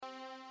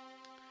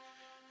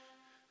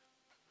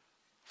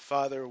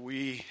Father,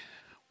 we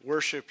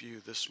worship you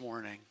this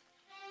morning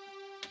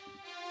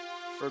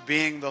for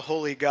being the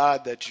holy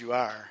God that you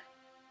are.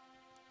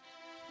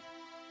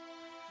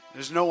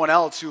 There's no one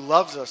else who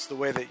loves us the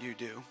way that you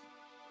do.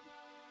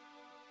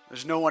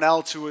 There's no one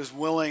else who is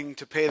willing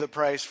to pay the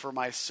price for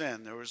my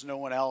sin. There was no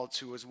one else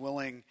who was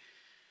willing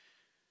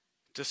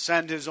to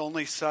send his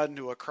only son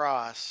to a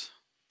cross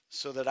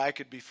so that I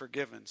could be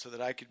forgiven, so that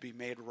I could be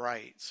made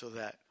right, so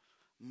that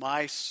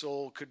my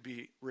soul could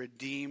be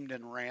redeemed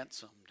and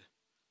ransomed.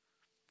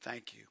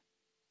 Thank you.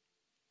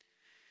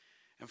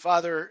 And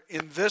Father,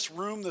 in this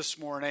room this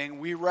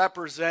morning, we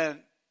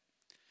represent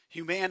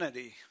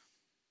humanity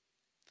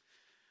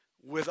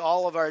with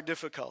all of our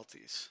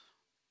difficulties,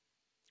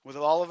 with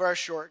all of our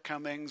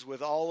shortcomings,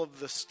 with all of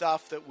the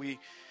stuff that we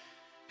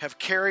have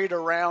carried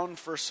around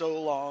for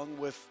so long,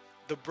 with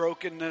the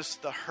brokenness,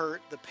 the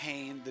hurt, the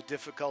pain, the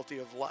difficulty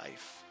of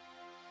life.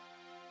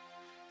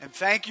 And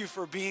thank you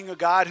for being a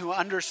God who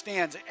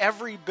understands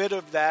every bit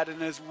of that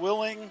and is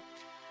willing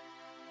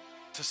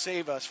to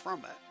save us from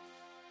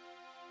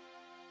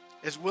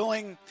it. Is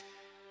willing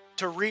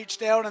to reach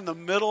down in the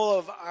middle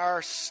of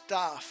our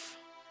stuff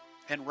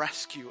and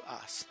rescue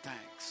us.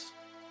 Thanks.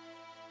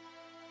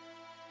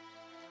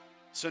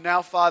 So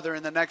now, Father,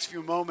 in the next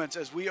few moments,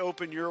 as we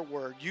open your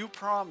word, you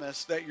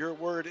promise that your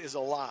word is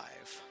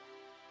alive.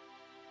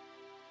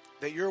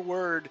 That your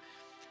word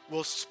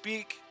will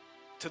speak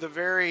to the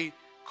very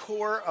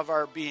core of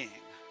our being,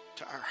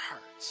 to our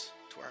hearts,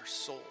 to our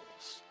souls.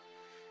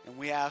 And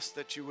we ask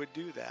that you would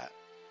do that.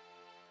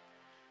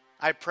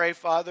 I pray,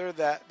 Father,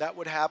 that that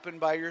would happen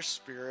by your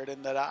Spirit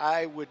and that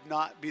I would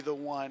not be the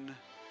one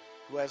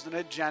who has an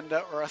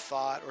agenda or a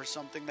thought or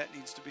something that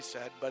needs to be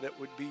said, but it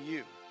would be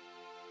you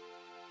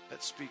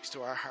that speaks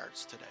to our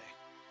hearts today.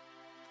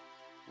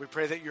 We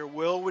pray that your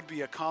will would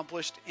be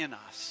accomplished in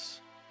us,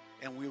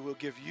 and we will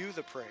give you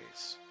the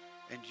praise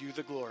and you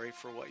the glory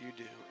for what you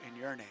do. In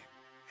your name,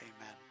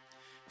 amen.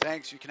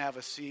 Thanks. You can have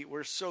a seat.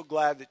 We're so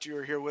glad that you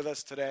are here with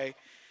us today.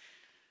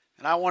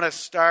 And I want to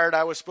start,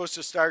 I was supposed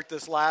to start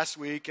this last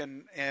week,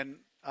 and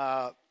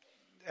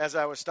as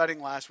I was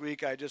studying last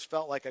week, I just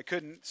felt like I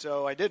couldn't,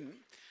 so I didn't.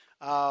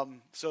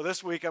 So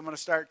this week I'm going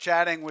to start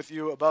chatting with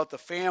you about the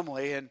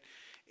family,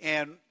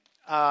 and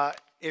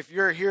if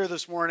you're here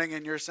this morning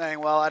and you're saying,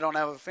 well, I don't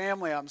have a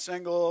family, I'm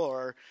single,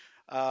 or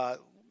I'm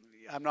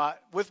not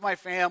with my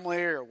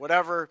family, or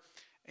whatever,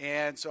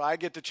 and so I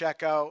get to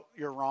check out,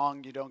 you're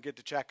wrong, you don't get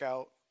to check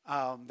out.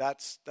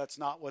 That's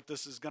not what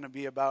this is going to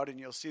be about, and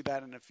you'll see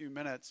that in a few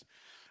minutes.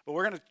 But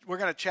we're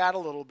going to chat a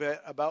little bit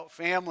about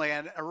family.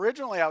 And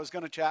originally, I was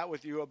going to chat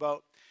with you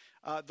about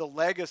the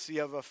legacy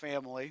of a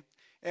family,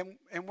 and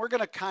we're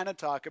going to kind of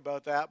talk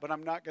about that. But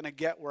I'm not going to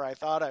get where I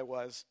thought I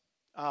was,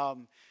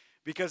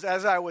 because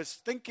as I was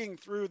thinking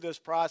through this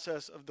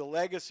process of the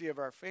legacy of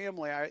our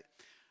family,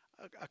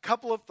 a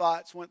couple of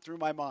thoughts went through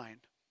my mind,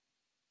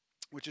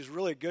 which is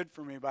really good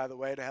for me, by the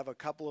way, to have a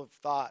couple of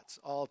thoughts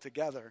all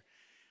together.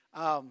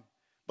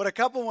 But a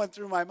couple went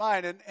through my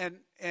mind,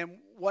 and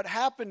what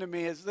happened to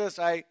me is this.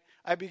 I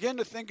began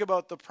to think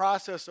about the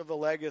process of a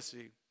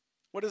legacy.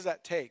 What does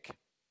that take?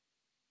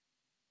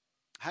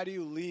 How do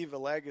you leave a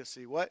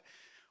legacy? What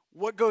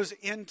goes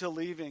into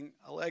leaving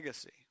a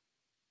legacy?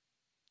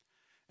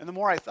 And the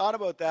more I thought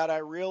about that, I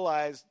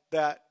realized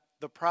that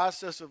the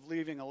process of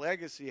leaving a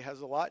legacy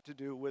has a lot to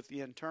do with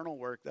the internal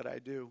work that I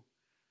do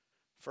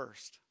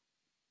first.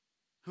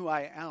 Who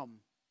I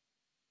am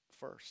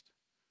first.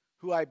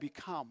 Who I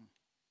become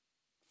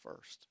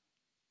first.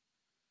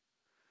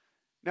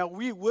 Now,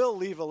 we will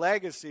leave a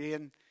legacy,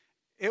 and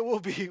it will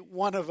be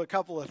one of a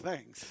couple of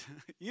things.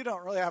 You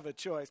don't really have a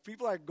choice.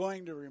 People are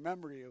going to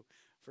remember you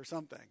for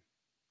something.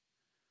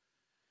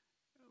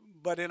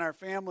 But in our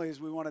families,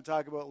 we want to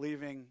talk about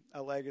leaving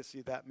a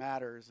legacy that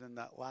matters and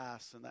that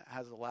lasts and that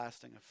has a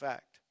lasting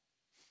effect.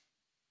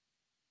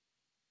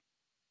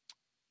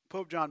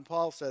 Pope John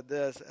Paul said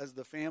this, as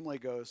the family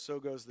goes, so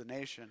goes the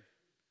nation.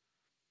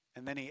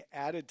 And then he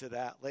added to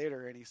that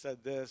later, and he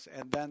said this,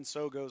 and then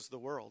so goes the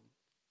world.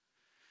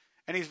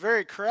 And he's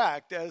very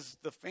correct. As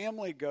the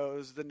family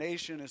goes, the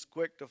nation is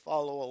quick to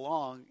follow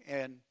along,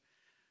 and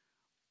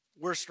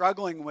we're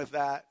struggling with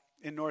that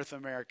in North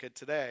America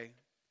today.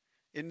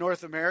 In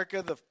North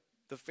America,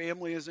 the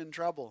family is in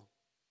trouble.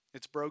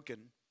 It's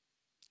broken.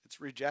 It's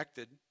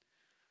rejected.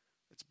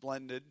 It's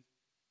blended.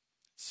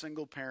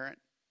 Single parent.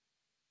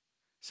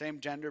 Same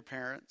gender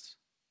parents.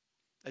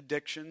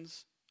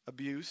 Addictions.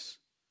 Abuse.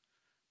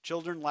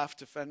 Children left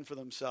to fend for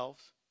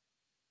themselves.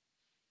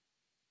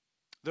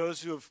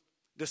 Those who have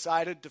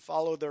decided to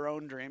follow their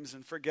own dreams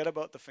and forget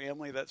about the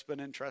family that's been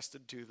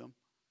entrusted to them.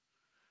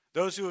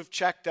 Those who have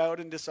checked out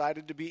and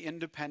decided to be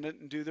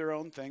independent and do their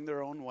own thing,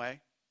 their own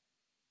way.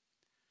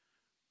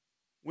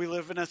 We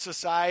live in a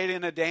society,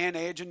 in a day and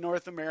age in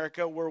North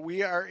America where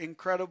we are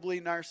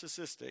incredibly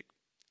narcissistic.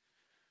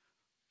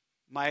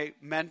 My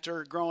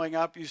mentor growing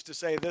up used to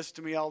say this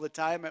to me all the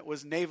time. It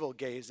was navel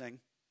gazing.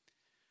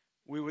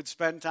 We would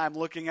spend time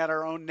looking at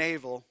our own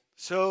navel,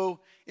 so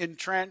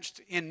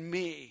entrenched in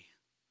me,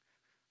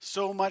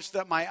 so much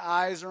that my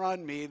eyes are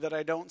on me that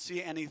I don't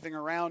see anything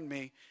around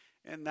me.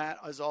 And that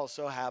has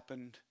also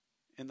happened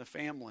in the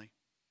family.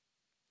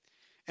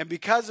 And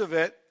because of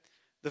it,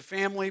 the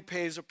family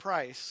pays a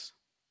price.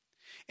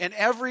 And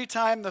every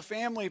time the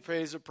family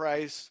pays a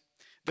price,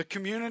 the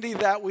community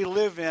that we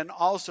live in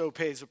also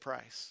pays a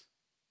price.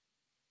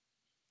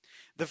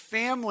 The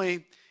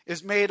family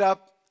is made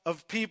up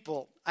of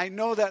people. I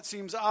know that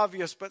seems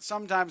obvious, but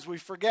sometimes we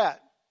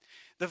forget.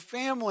 The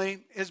family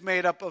is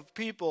made up of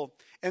people,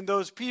 and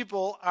those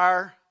people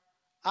are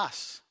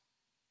us.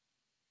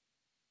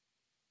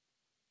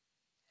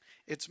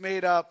 It's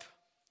made up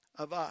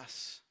of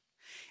us.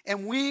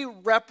 And we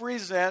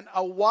represent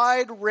a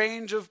wide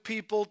range of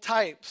people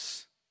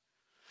types.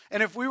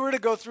 And if we were to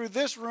go through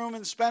this room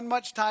and spend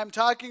much time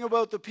talking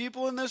about the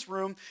people in this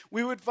room,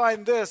 we would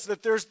find this,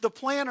 that there's the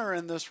planner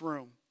in this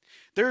room.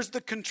 There's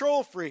the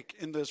control freak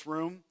in this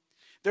room.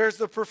 There's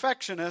the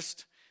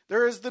perfectionist.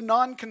 There is the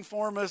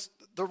nonconformist,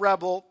 the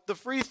rebel, the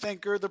free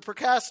thinker, the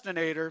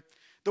procrastinator,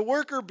 the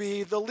worker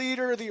bee, the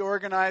leader, the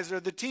organizer,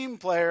 the team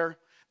player,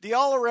 the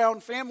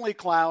all-around family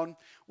clown.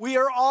 We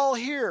are all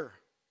here.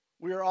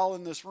 We are all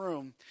in this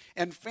room.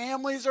 And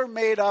families are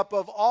made up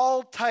of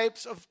all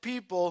types of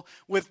people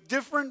with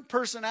different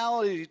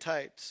personality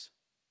types.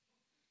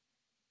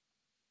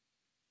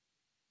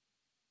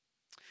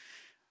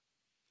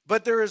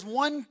 But there is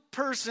one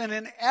person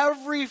in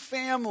every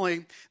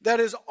family that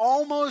is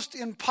almost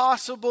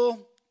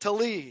impossible to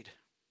lead.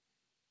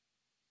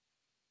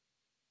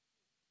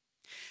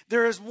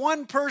 There is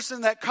one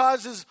person that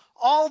causes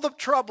all the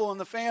trouble in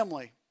the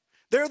family.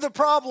 They're the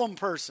problem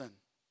person.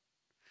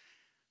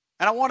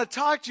 And I want to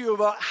talk to you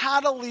about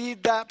how to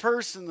lead that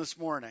person this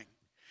morning.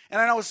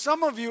 And I know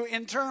some of you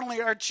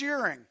internally are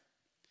cheering.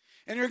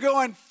 And you're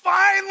going,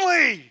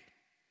 finally!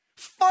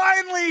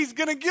 Finally, he's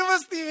going to give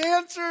us the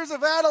answers of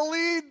how to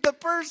lead the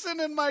person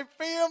in my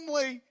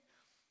family.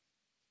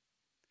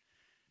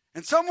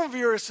 And some of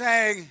you are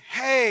saying,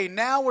 hey,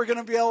 now we're going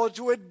to be able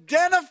to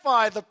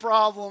identify the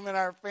problem in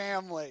our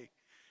family.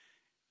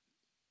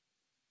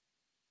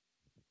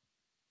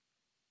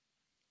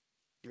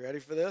 You ready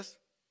for this?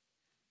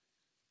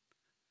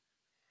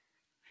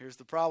 Here's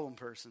the problem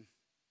person.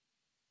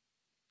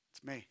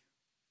 It's me.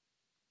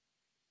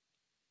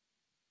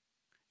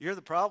 You're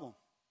the problem.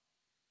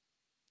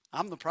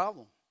 I'm the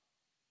problem.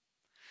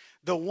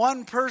 The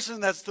one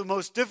person that's the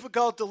most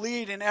difficult to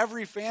lead in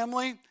every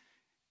family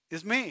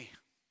is me.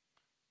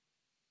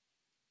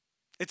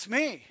 It's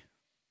me.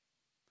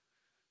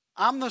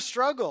 I'm the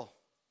struggle.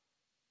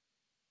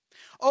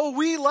 Oh,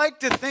 we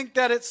like to think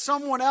that it's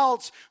someone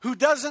else who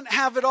doesn't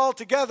have it all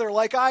together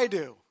like I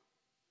do.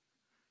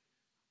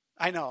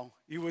 I know,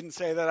 you wouldn't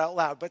say that out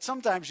loud, but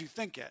sometimes you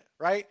think it,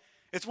 right?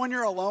 It's when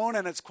you're alone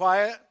and it's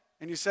quiet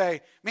and you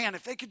say, man,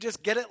 if they could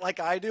just get it like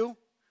I do,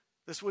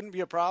 this wouldn't be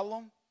a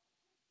problem.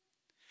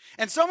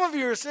 And some of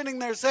you are sitting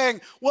there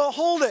saying, well,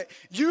 hold it.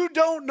 You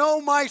don't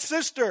know my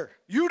sister.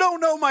 You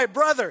don't know my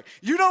brother.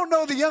 You don't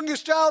know the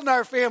youngest child in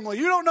our family.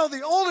 You don't know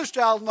the oldest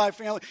child in my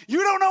family.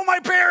 You don't know my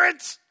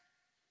parents.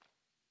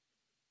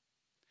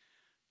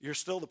 You're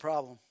still the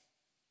problem.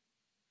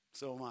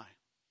 So am I.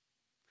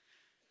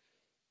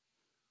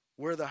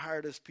 We're the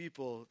hardest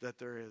people that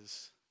there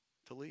is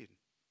to lead.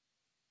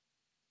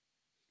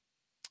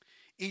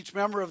 Each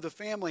member of the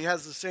family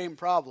has the same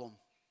problem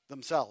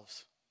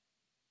themselves.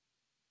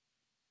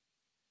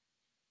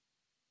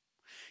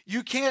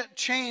 You can't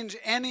change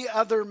any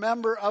other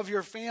member of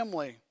your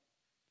family,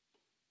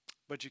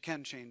 but you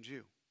can change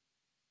you.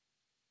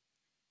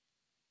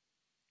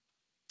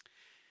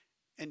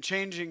 And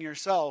changing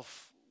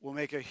yourself will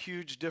make a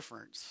huge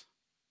difference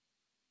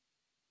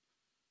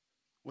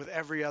with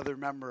every other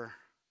member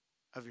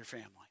of your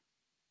family.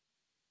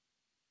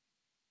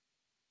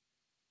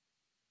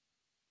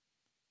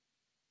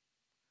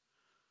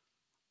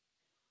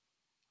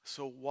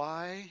 So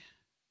why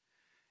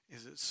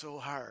is it so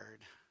hard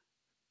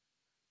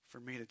for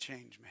me to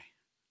change me?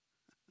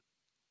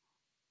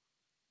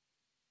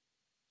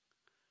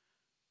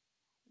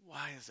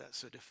 Why is that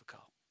so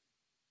difficult?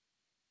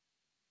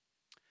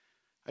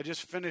 I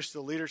just finished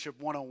the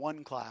Leadership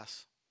 101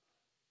 class.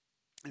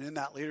 And in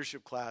that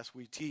leadership class,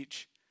 we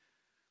teach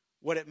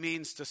what it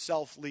means to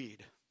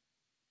self-lead.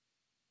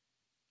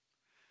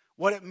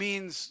 What it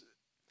means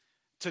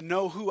to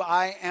know who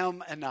I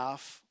am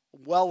enough,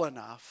 well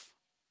enough,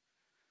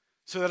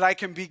 so that I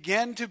can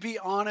begin to be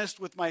honest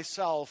with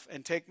myself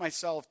and take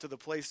myself to the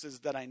places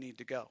that I need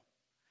to go.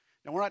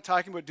 Now, we're not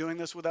talking about doing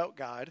this without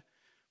God,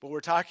 but we're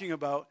talking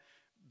about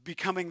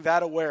becoming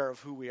that aware of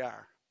who we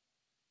are.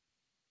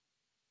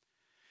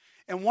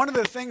 And one of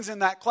the things in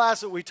that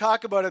class that we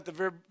talk about at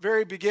the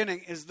very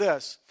beginning is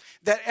this,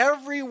 that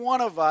every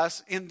one of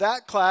us in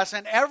that class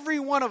and every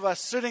one of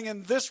us sitting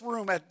in this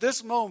room at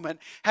this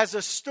moment has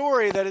a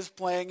story that is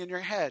playing in your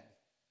head.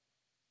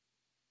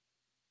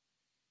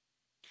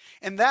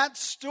 And that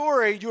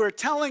story you are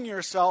telling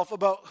yourself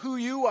about who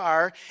you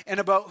are and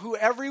about who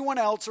everyone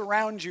else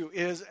around you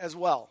is as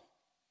well.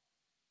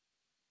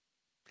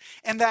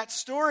 And that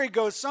story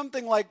goes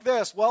something like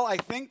this. Well, I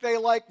think they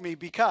like me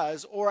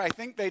because, or I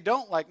think they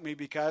don't like me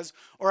because,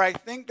 or I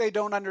think they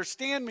don't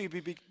understand me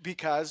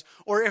because,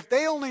 or if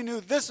they only knew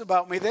this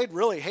about me, they'd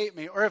really hate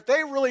me, or if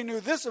they really knew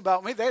this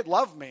about me, they'd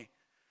love me.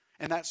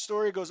 And that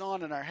story goes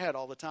on in our head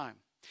all the time.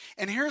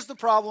 And here's the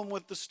problem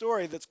with the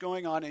story that's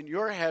going on in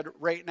your head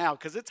right now,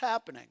 because it's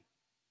happening.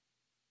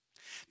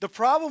 The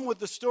problem with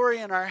the story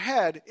in our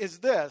head is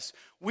this: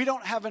 we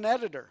don't have an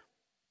editor.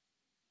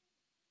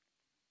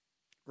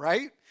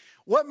 Right?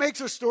 What makes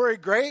a story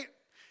great?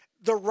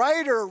 The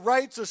writer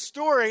writes a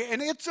story,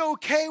 and it's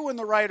okay when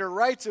the writer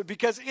writes it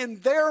because in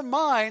their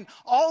mind,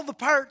 all the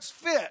parts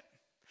fit.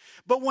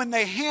 But when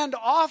they hand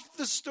off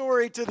the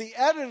story to the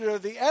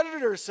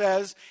editor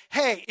says,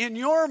 hey, in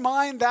your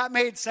mind that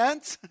made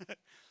sense,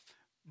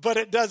 but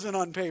it doesn't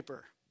on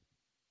paper.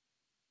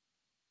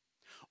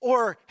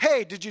 Or,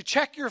 hey, did you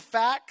check your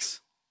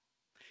facts?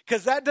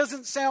 Because that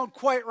doesn't sound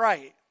quite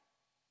right.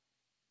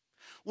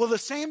 Well, the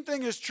same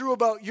thing is true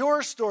about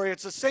your story.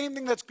 It's the same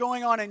thing that's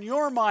going on in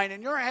your mind,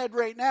 in your head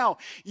right now.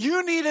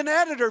 You need an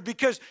editor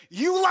because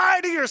you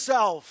lie to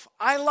yourself.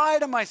 I lie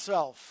to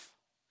myself.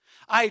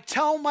 I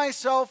tell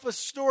myself a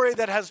story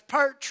that has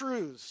part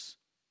truths.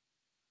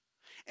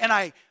 And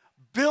I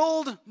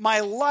build my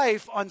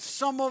life on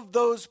some of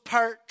those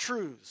part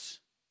truths.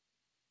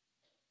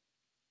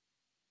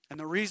 And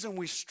the reason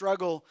we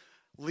struggle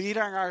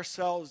leading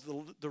ourselves,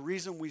 the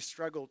reason we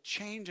struggle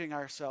changing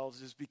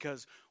ourselves is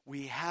because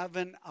we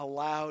haven't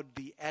allowed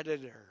the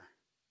editor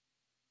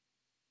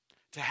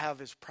to have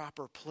his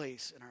proper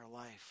place in our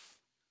life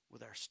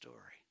with our story.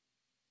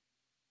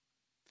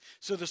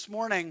 So this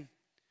morning,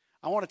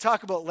 I want to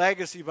talk about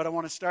legacy, but I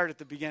want to start at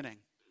the beginning.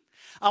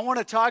 I want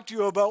to talk to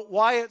you about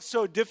why it's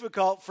so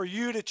difficult for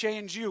you to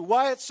change you,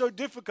 why it's so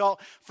difficult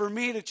for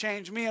me to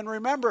change me. And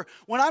remember,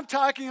 when I'm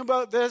talking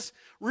about this,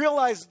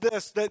 realize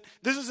this, that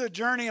this is a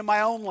journey in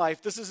my own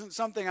life. This isn't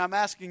something I'm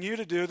asking you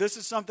to do. This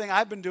is something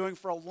I've been doing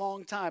for a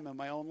long time in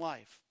my own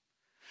life.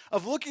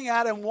 Of looking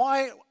at and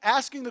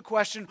asking the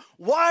question,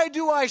 why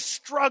do I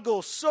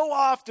struggle so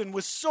often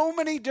with so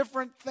many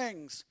different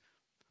things?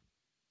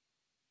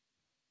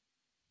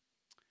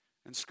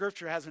 And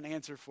Scripture has an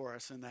answer for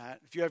us in that.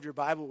 If you have your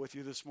Bible with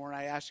you this morning,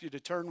 I ask you to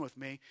turn with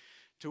me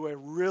to a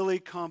really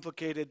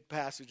complicated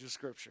passage of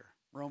Scripture,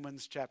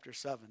 Romans chapter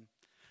 7.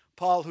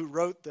 Paul, who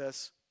wrote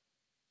this,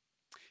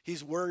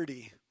 he's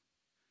wordy.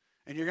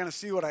 And you're going to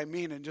see what I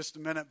mean in just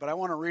a minute, but I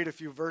want to read a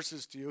few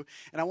verses to you.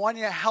 And I want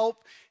you to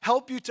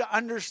help you to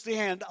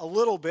understand a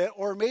little bit,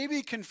 or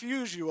maybe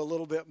confuse you a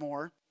little bit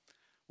more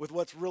with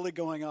what's really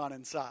going on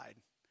inside.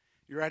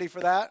 You ready for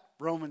that?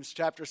 Romans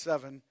chapter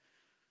 7.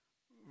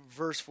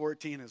 Verse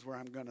 14 is where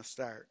I'm going to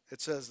start. It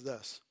says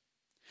this: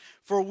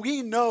 For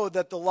we know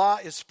that the law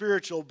is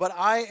spiritual, but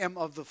I am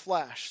of the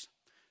flesh,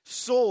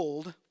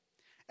 sold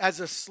as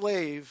a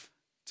slave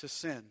to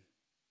sin.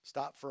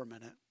 Stop for a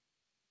minute.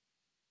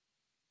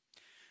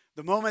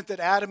 The moment that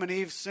Adam and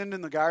Eve sinned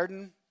in the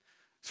garden,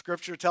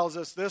 Scripture tells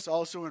us this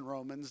also in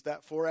Romans,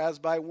 that for as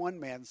by one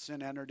man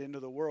sin entered into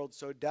the world,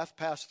 so death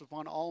passed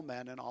upon all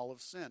men, and all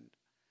have sinned.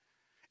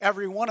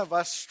 Every one of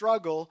us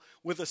struggle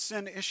with a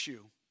sin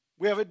issue.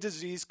 We have a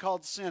disease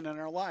called sin in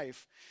our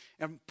life.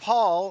 And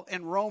Paul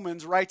in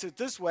Romans writes it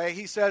this way.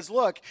 He says,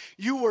 look,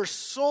 you were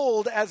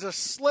sold as a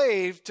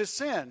slave to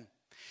sin.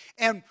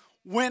 And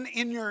when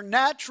in your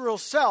natural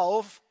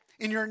self,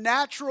 in your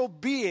natural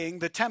being,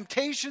 the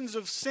temptations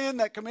of sin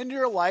that come into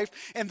your life,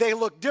 and they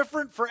look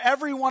different for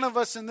every one of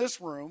us in this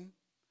room,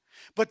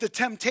 but the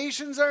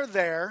temptations are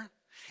there,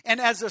 and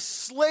as a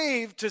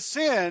slave to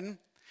sin,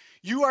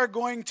 you are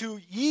going to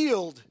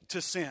yield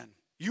to sin.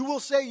 You will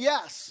say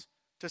yes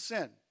to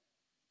sin.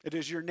 It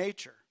is your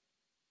nature.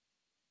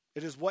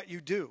 It is what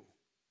you do.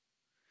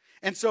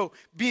 And so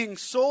being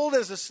sold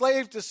as a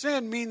slave to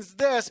sin means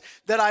this,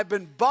 that I've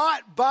been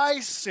bought by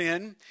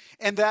sin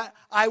and that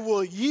I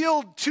will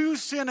yield to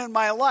sin in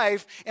my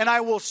life and I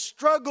will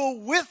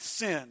struggle with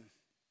sin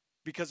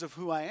because of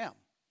who I am.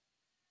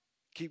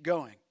 Keep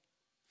going.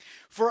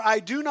 For I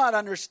do not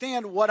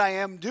understand what I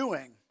am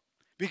doing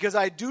because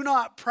I do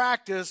not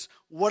practice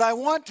what I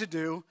want to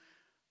do,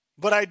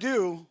 but I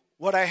do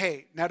what I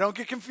hate. Now don't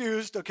get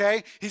confused,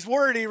 okay? He's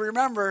wordy,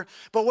 remember.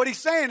 But what he's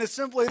saying is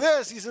simply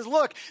this. He says,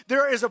 look,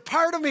 there is a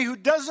part of me who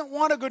doesn't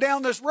want to go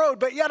down this road,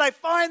 but yet I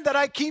find that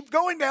I keep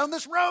going down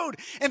this road.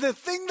 And the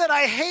thing that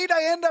I hate,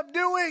 I end up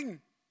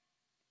doing.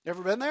 You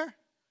ever been there?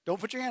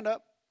 Don't put your hand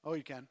up. Oh,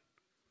 you can.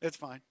 It's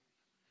fine.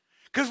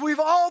 Because we've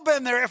all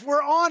been there. If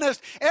we're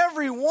honest,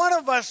 every one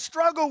of us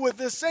struggle with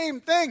the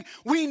same thing.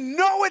 We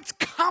know it's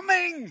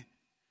coming.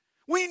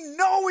 We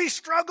know we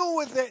struggle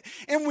with it,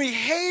 and we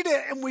hate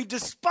it, and we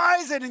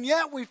despise it, and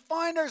yet we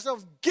find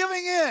ourselves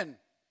giving in.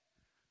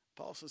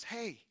 Paul says,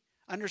 hey,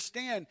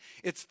 understand,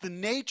 it's the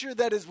nature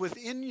that is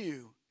within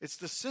you. It's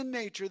the sin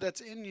nature that's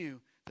in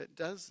you that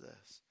does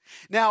this.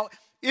 Now,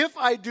 if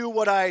I do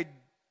what I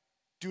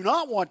do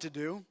not want to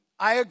do,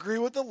 I agree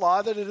with the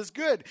law that it is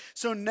good.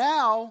 So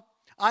now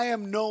I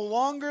am no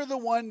longer the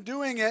one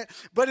doing it,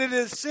 but it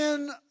is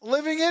sin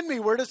living in me.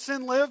 Where does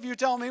sin live? You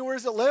tell me, where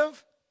does it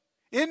live?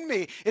 in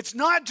me. It's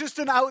not just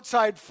an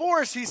outside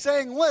force. He's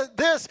saying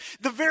this,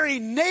 the very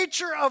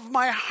nature of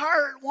my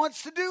heart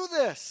wants to do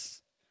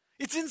this.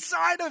 It's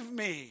inside of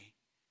me.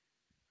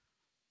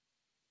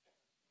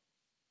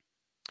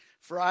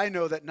 For I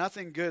know that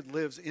nothing good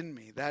lives in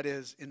me, that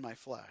is, in my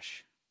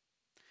flesh.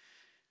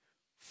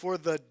 For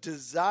the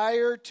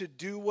desire to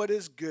do what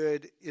is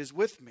good is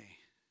with me,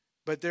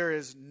 but there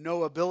is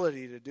no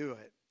ability to do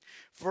it.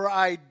 For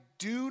I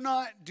do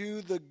not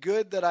do the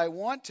good that I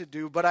want to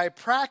do, but I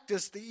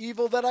practice the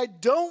evil that I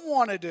don't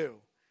want to do.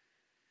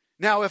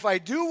 Now, if I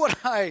do what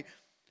I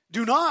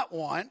do not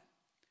want,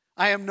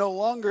 I am no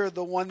longer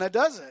the one that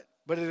does it,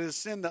 but it is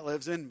sin that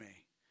lives in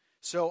me.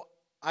 So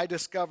I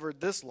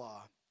discovered this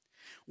law.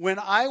 When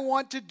I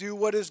want to do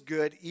what is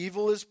good,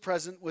 evil is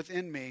present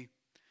within me.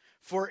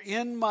 For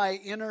in my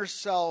inner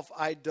self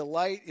I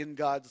delight in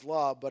God's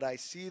law, but I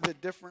see the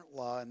different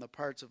law in the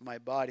parts of my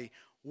body,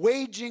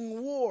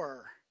 waging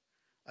war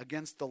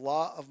against the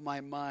law of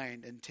my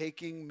mind and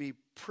taking me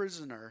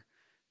prisoner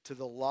to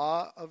the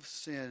law of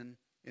sin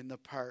in the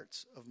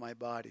parts of my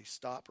body.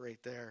 Stop right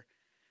there,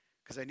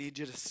 because I need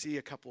you to see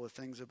a couple of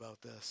things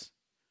about this.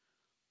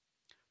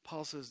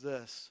 Paul says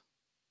this.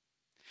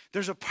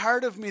 There's a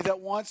part of me that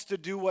wants to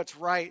do what's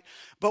right,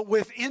 but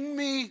within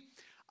me,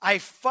 I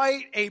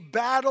fight a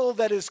battle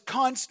that is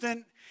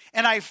constant,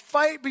 and I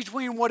fight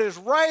between what is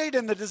right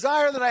and the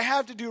desire that I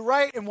have to do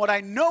right and what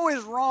I know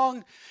is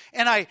wrong,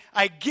 and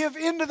I give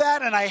into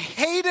that, and I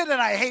hate it,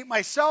 and I hate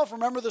myself.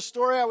 Remember the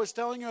story I was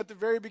telling you at the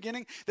very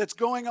beginning that's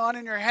going on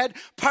in your head?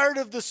 Part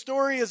of the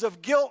story is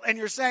of guilt, and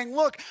you're saying,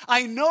 look,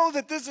 I know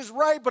that this is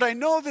right, but I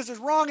know this is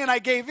wrong, and I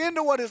gave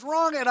into what is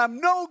wrong, and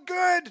I'm no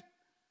good.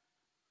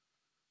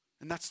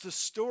 And that's the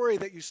story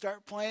that you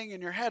start playing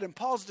in your head. And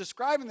Paul's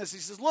describing this. He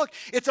says, look,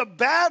 it's a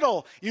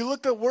battle. You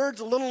look at words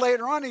a little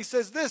later on. He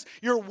says this,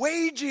 you're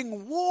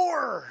waging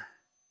war.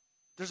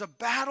 There's a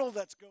battle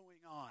that's going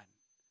on.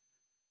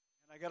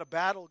 And I got a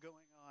battle going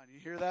on. You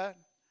hear that?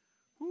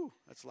 Whew,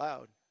 that's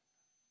loud.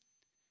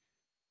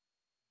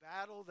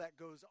 Battle that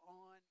goes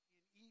on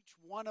in each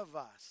one of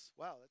us.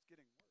 Wow, that's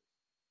getting worse.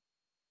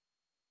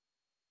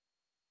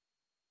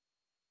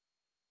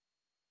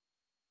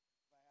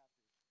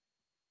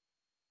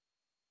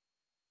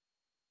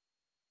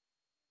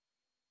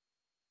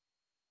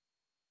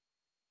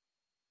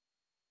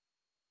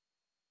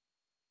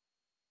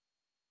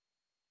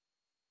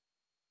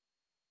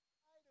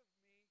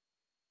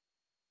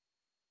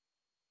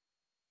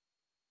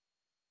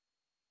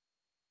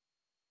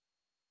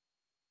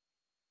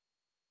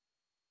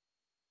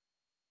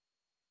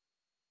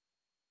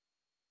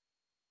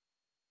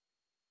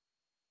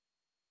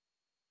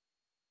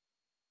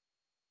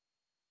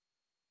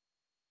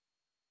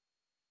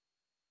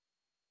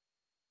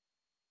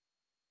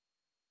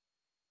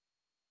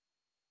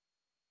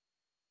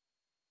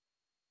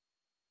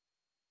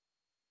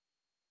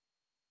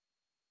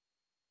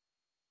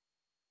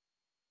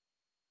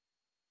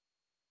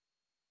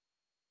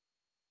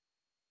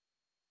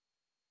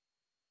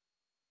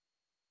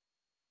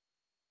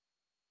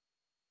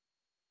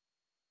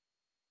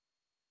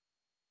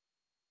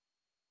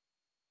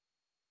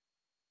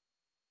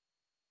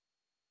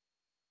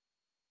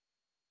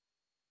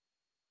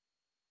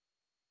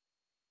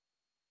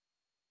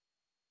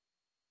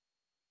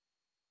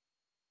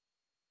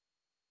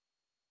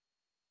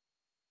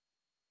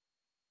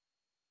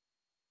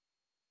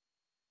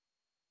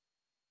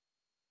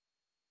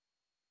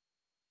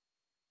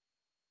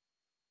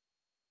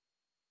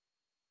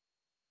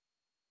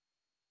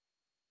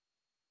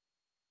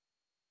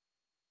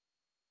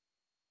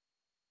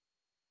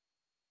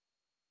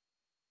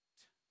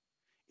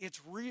 It's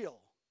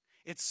real.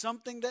 It's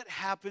something that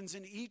happens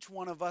in each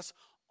one of us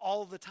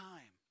all the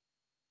time.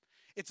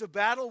 It's a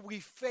battle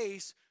we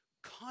face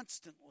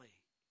constantly.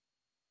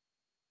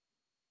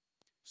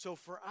 So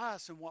for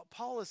us, and what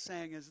Paul is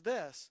saying is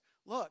this,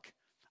 look,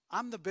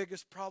 I'm the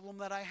biggest problem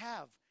that I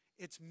have.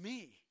 It's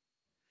me.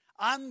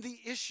 I'm the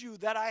issue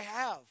that I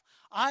have.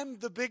 I'm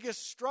the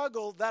biggest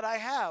struggle that I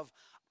have.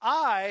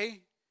 I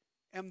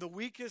am the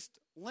weakest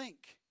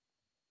link.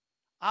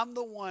 I'm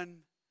the one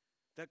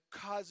that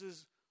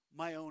causes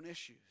my own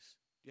issues.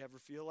 Do you ever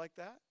feel like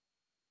that?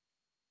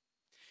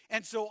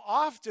 And so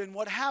often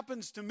what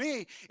happens to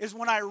me is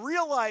when I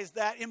realize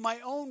that in my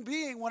own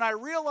being, when I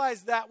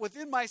realize that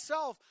within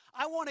myself,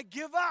 I want to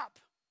give up.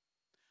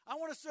 I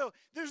want to say,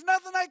 there's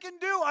nothing I can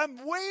do. I'm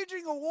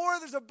waging a war.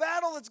 There's a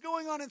battle that's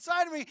going on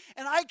inside of me,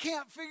 and I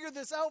can't figure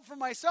this out for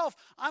myself.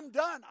 I'm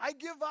done. I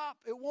give up.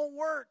 It won't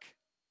work.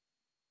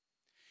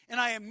 And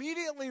I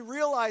immediately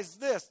realize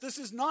this. This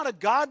is not a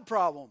God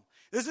problem.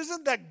 This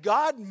isn't that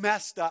God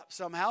messed up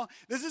somehow.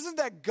 This isn't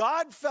that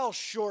God fell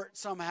short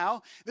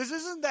somehow. This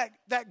isn't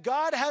that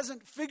God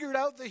hasn't figured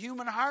out the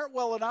human heart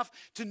well enough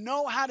to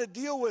know how to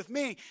deal with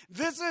me.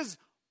 This is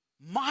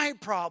my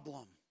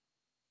problem.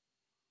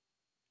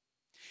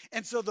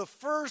 And so the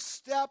first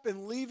step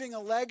in leaving a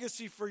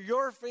legacy for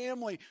your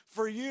family,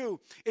 for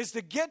you, is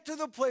to get to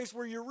the place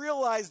where you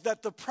realize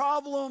that the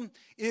problem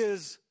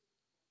is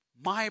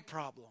my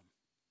problem.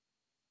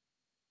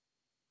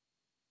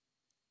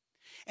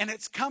 And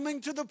it's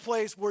coming to the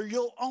place where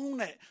you'll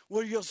own it,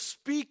 where you'll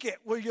speak it,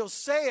 where you'll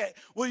say it,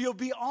 where you'll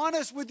be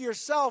honest with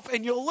yourself,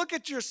 and you'll look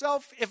at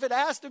yourself, if it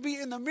has to be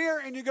in the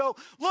mirror, and you go,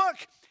 look,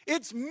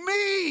 it's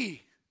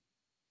me.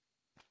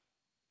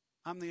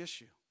 I'm the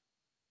issue.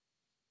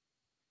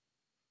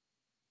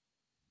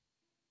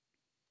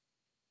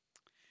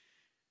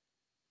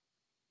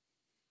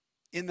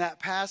 In that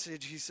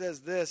passage, he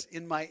says this,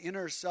 in my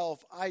inner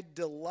self, I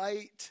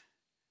delight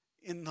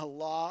in the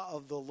law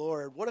of the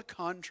Lord. What a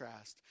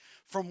contrast.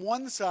 From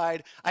one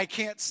side, I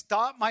can't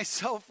stop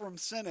myself from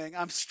sinning.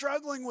 I'm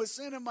struggling with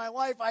sin in my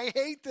life. I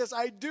hate this.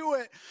 I do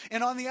it.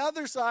 And on the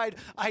other side,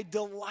 I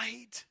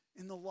delight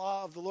in the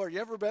law of the Lord. You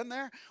ever been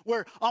there?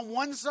 Where on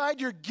one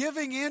side, you're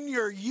giving in,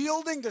 you're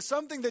yielding to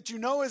something that you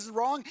know is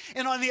wrong.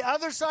 And on the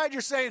other side,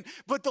 you're saying,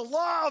 but the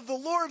law of the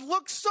Lord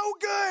looks so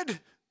good.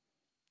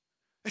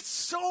 It's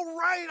so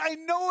right. I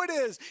know it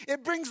is.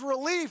 It brings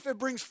relief. It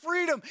brings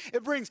freedom.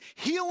 It brings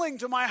healing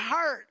to my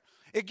heart.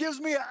 It gives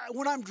me,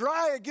 when I'm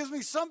dry, it gives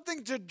me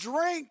something to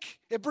drink.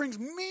 It brings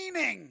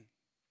meaning.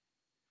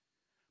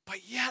 But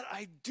yet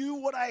I do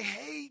what I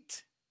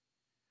hate.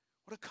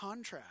 What a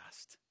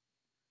contrast.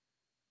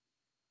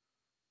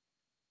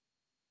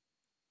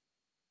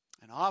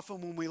 And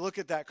often when we look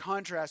at that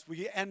contrast,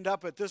 we end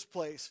up at this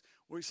place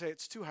where we say,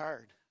 it's too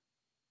hard.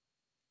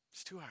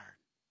 It's too hard.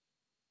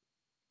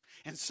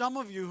 And some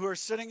of you who are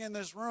sitting in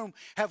this room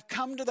have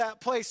come to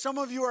that place. Some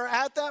of you are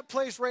at that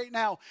place right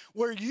now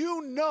where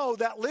you know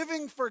that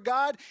living for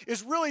God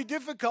is really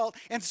difficult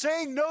and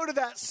saying no to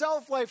that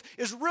self-life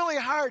is really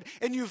hard.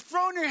 And you've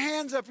thrown your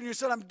hands up and you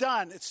said, I'm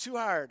done. It's too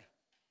hard.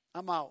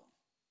 I'm out.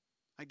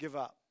 I give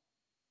up.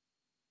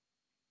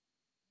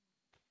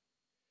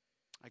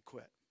 I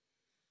quit.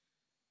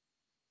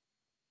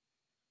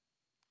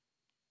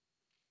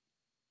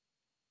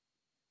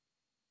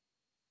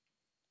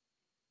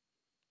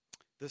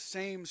 The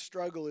same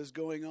struggle is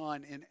going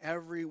on in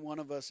every one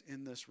of us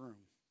in this room.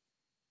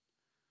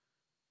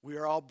 We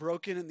are all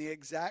broken in the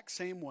exact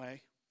same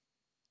way.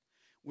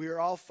 We are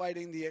all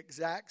fighting the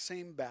exact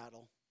same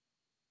battle.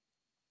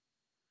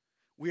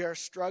 We are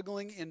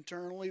struggling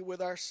internally with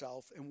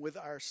ourselves and with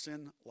our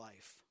sin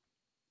life.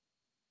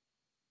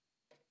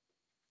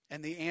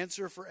 And the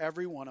answer for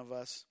every one of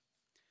us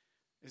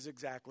is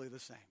exactly the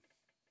same.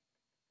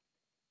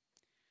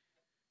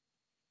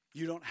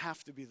 You don't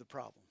have to be the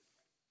problem.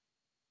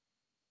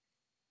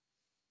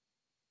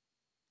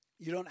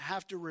 You don't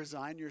have to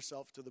resign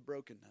yourself to the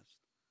brokenness.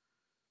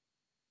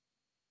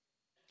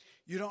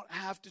 You don't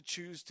have to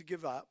choose to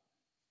give up.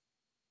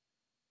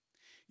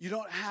 You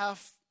don't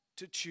have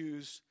to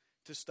choose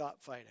to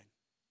stop fighting.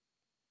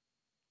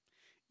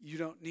 You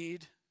don't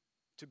need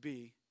to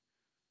be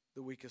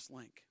the weakest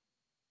link.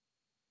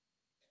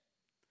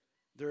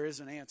 There is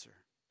an answer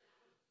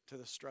to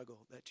the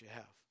struggle that you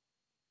have.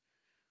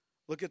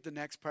 Look at the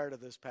next part of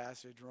this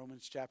passage,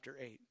 Romans chapter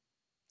 8.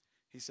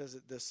 He says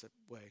it this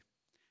way.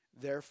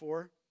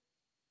 Therefore,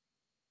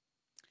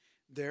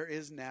 there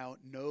is now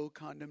no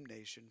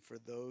condemnation for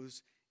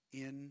those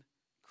in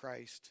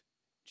Christ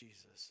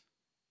Jesus.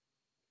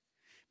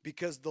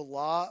 Because the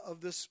law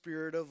of the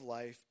Spirit of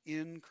life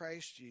in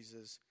Christ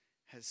Jesus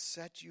has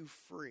set you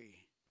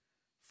free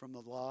from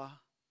the law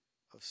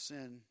of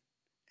sin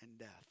and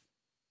death.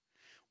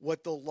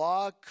 What the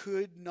law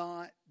could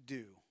not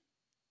do,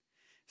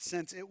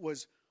 since it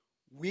was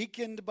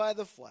weakened by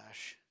the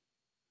flesh.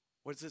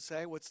 What does it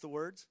say? What's the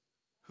words?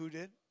 Who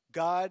did?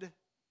 God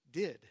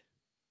did.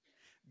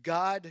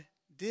 God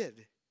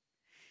did.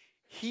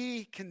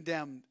 He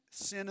condemned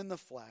sin in the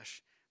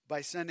flesh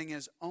by sending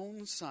his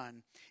own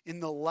Son in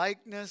the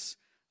likeness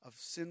of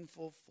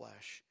sinful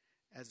flesh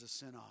as a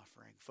sin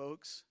offering.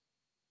 Folks,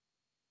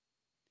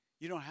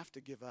 you don't have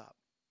to give up.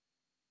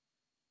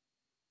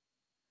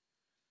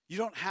 You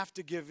don't have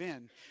to give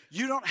in.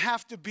 You don't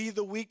have to be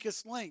the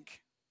weakest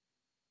link.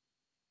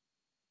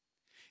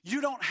 You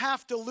don't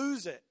have to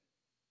lose it.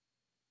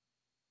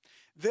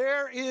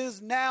 There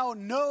is now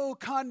no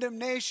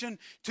condemnation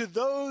to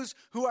those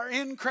who are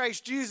in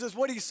Christ Jesus.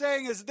 What he's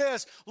saying is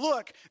this.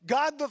 Look,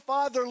 God the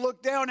Father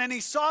looked down and he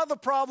saw the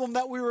problem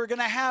that we were going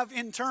to have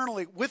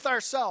internally with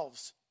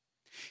ourselves.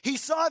 He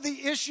saw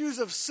the issues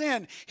of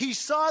sin. He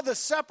saw the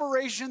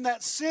separation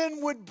that sin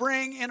would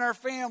bring in our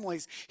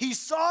families. He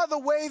saw the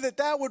way that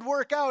that would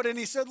work out. And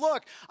he said,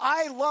 look,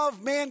 I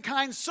love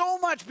mankind so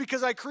much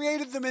because I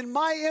created them in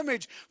my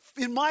image,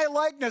 in my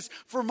likeness,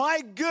 for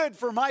my good,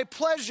 for my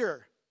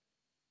pleasure,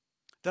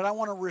 that I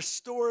want to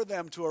restore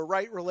them to a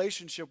right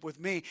relationship with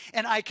me.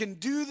 And I can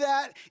do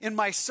that in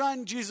my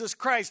Son, Jesus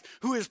Christ,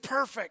 who is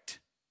perfect.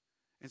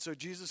 And so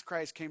Jesus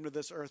Christ came to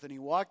this earth and he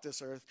walked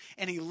this earth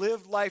and he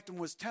lived life and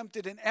was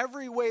tempted in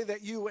every way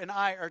that you and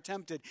I are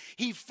tempted.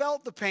 He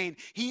felt the pain.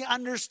 He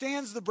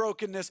understands the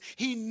brokenness.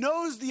 He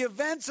knows the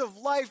events of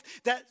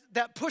life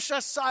that push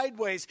us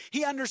sideways.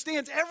 He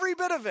understands every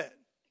bit of it.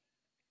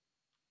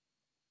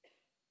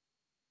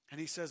 And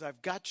he says,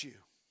 I've got you.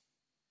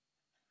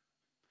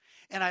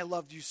 And I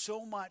loved you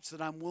so much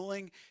that I'm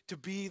willing to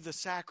be the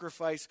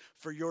sacrifice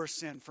for your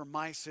sin, for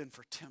my sin,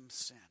 for Tim's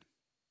sin.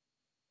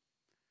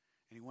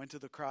 And he went to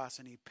the cross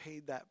and he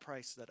paid that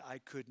price that I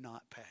could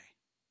not pay.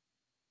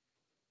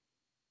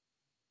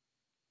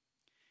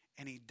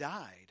 And he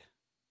died.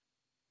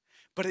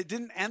 But it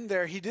didn't end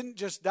there. He didn't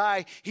just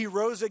die. He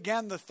rose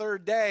again the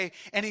third day.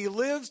 And he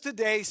lives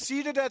today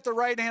seated at the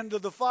right hand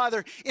of the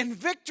Father in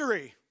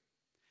victory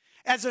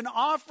as an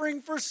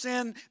offering for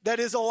sin that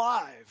is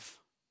alive.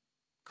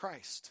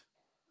 Christ.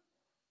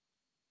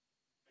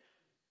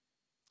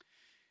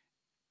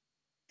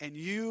 And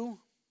you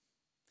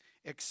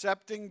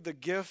accepting the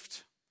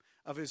gift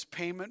of his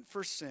payment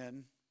for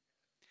sin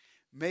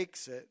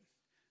makes it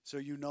so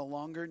you no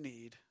longer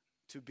need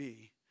to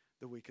be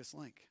the weakest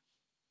link.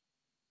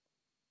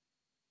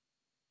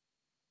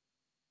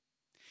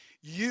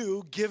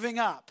 You giving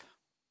up,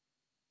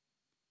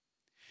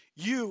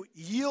 you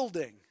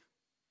yielding,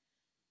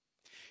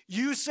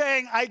 you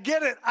saying, I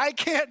get it, I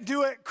can't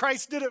do it,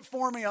 Christ did it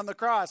for me on the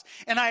cross,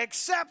 and I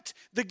accept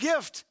the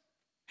gift,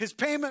 his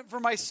payment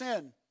for my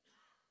sin,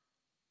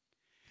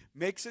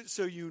 makes it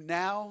so you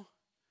now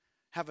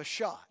have a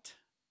shot.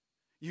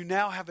 You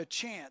now have a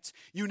chance.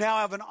 You now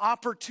have an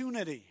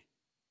opportunity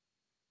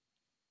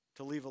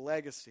to leave a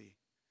legacy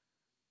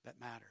that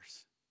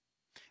matters.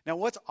 Now,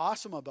 what's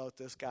awesome about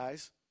this,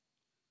 guys,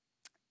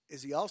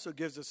 is he also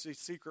gives us a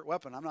secret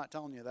weapon. I'm not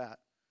telling you that.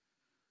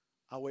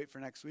 I'll wait for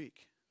next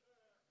week.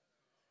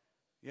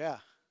 Yeah.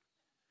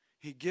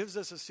 He gives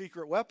us a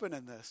secret weapon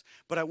in this.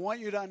 But I want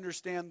you to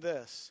understand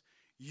this.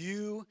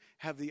 You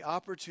have the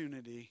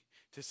opportunity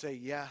to say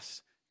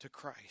yes to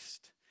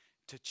Christ,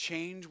 to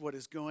change what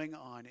is going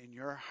on in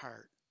your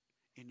heart,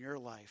 in your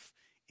life,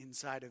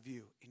 inside of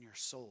you, in your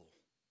soul.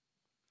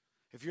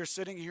 If you're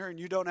sitting here and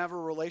you don't have a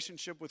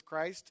relationship with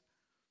Christ,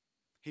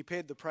 he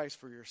paid the price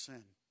for your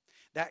sin.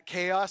 That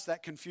chaos,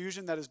 that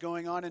confusion that is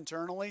going on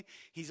internally,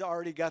 he's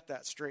already got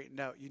that straightened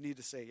out. You need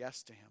to say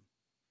yes to him.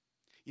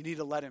 You need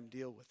to let him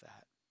deal with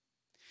that.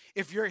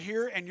 If you're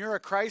here and you're a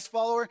Christ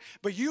follower,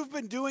 but you've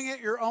been doing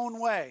it your own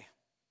way,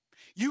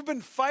 you've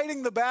been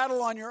fighting the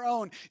battle on your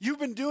own, you've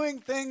been doing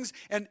things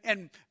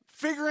and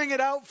figuring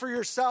it out for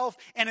yourself,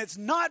 and it's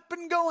not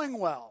been going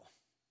well,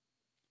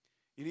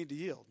 you need to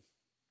yield.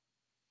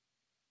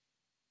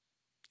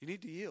 You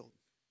need to yield.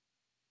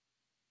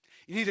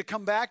 You need to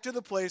come back to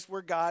the place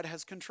where God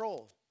has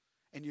control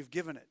and you've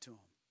given it to him.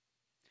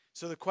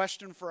 So the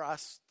question for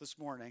us this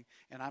morning,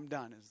 and I'm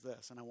done, is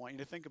this, and I want you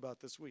to think about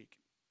this week.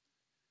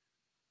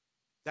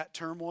 That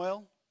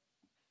turmoil,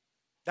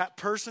 that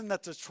person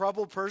that's a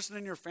troubled person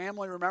in your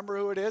family, remember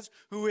who it is?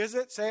 Who is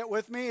it? Say it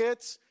with me.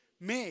 It's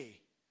me.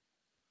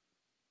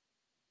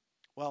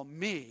 Well,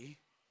 me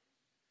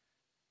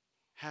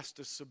has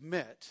to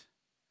submit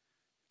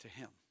to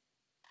him.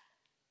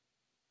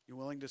 You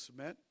willing to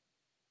submit?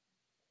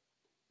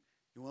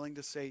 You willing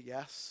to say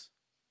yes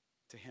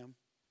to him?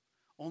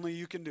 Only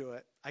you can do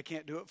it. I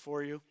can't do it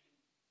for you.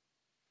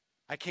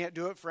 I can't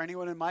do it for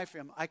anyone in my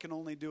family. I can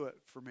only do it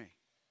for me.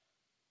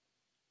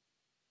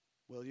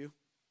 Will you?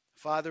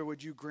 Father,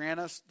 would you grant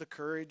us the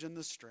courage and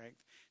the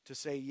strength to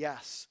say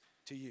yes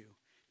to you,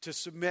 to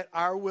submit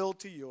our will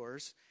to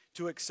yours,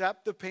 to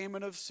accept the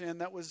payment of sin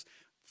that was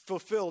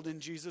fulfilled in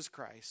Jesus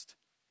Christ,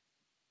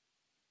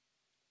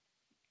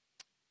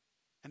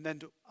 and then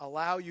to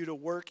allow you to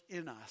work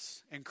in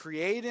us and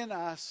create in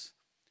us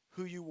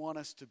who you want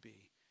us to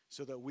be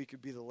so that we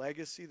could be the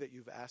legacy that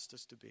you've asked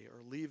us to be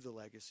or leave the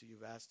legacy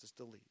you've asked us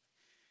to leave.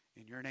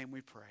 In your name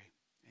we pray.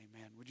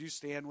 Amen. Would you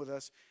stand with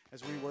us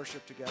as we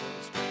worship together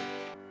this morning?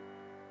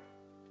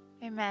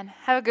 Amen.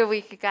 Have a good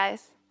week, you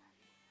guys.